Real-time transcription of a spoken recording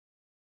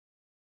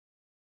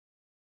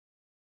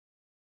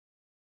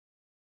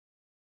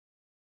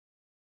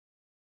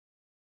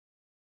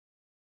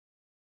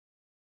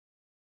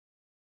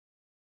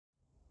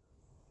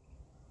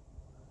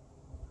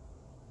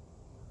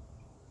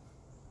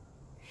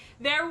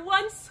There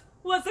once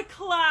was a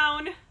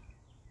clown.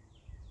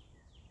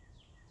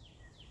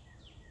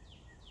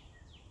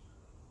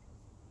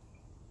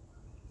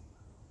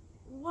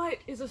 What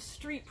is a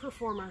street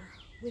performer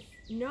with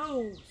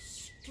no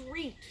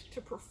street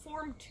to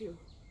perform to?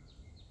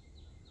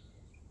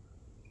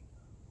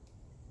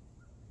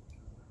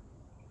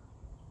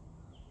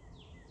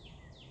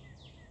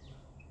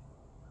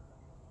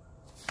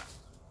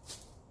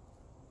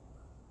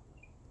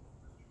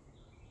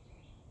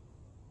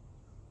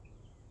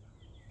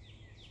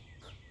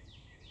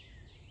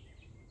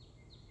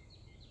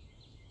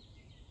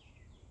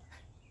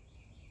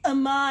 A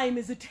mime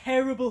is a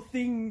terrible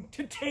thing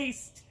to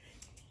taste.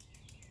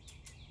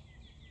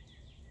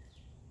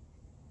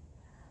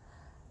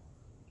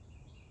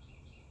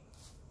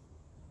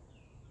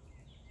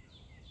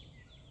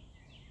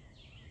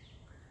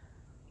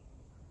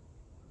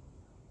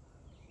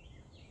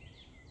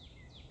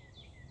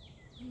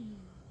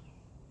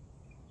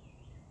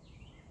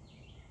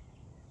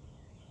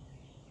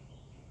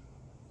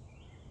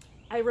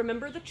 I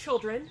remember the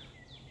children,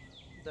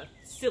 the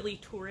silly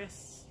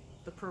tourists,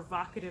 the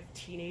provocative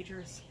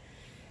teenagers,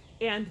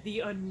 and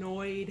the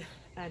annoyed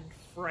and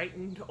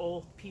frightened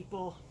old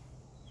people.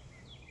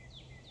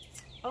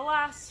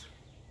 Alas,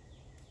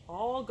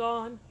 all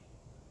gone,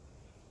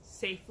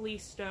 safely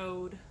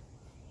stowed.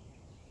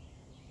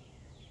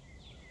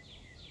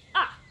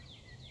 Ah,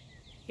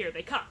 here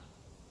they come.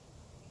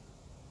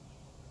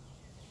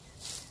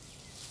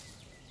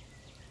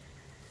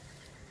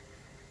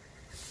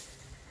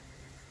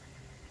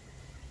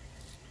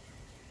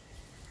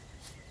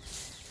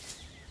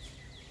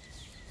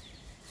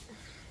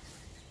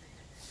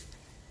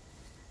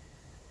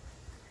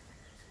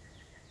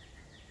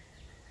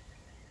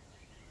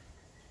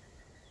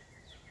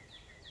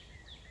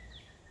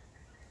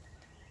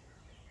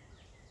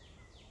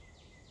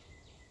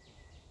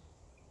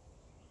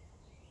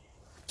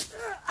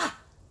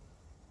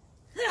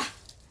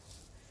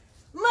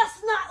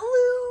 Must not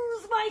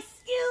lose my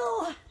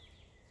skill.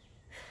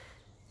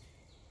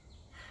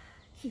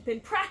 Keep in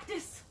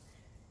practice.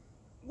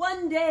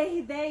 One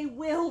day they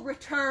will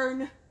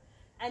return,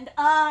 and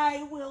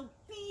I will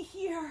be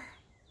here,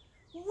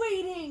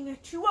 waiting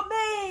to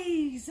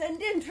amaze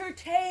and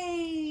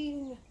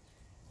entertain.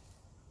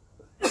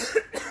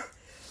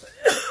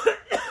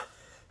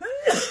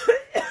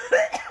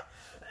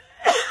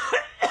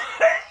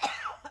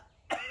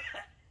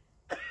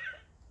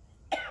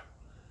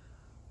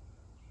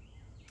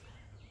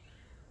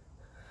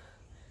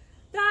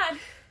 That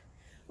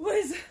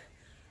was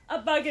a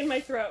bug in my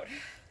throat.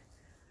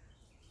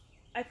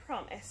 I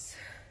promise.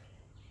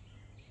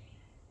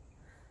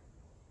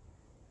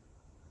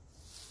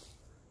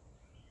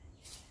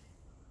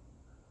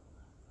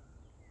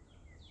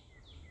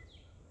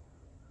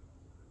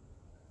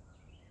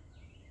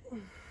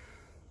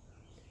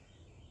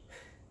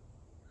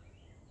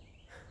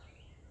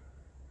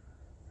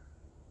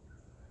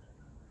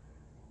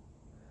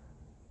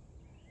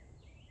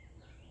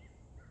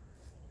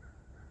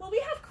 Will we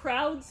have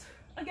crowds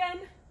again?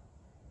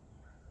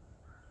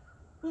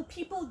 Will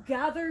people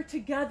gather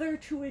together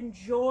to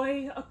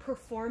enjoy a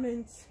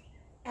performance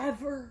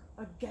ever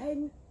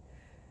again?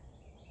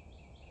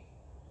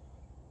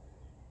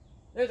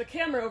 There's a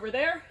camera over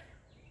there.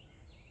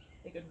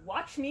 They could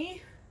watch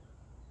me.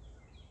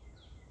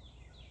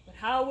 But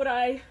how would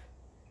I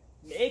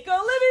make a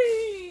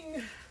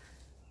living?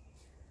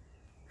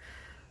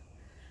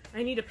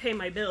 I need to pay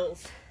my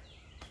bills.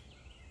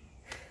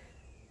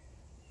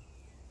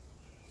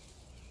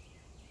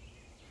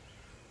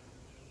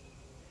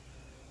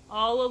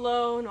 All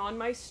alone on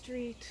my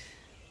street,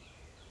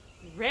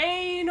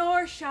 rain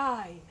or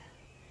shine,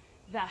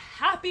 the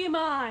happy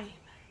mime.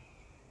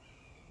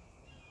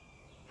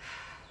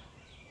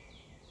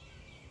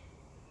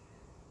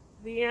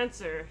 The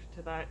answer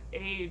to that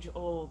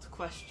age-old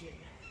question.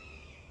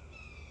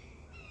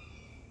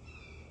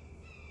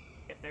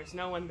 If there's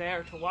no one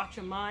there to watch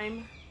a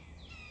mime,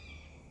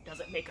 does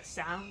it make a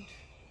sound?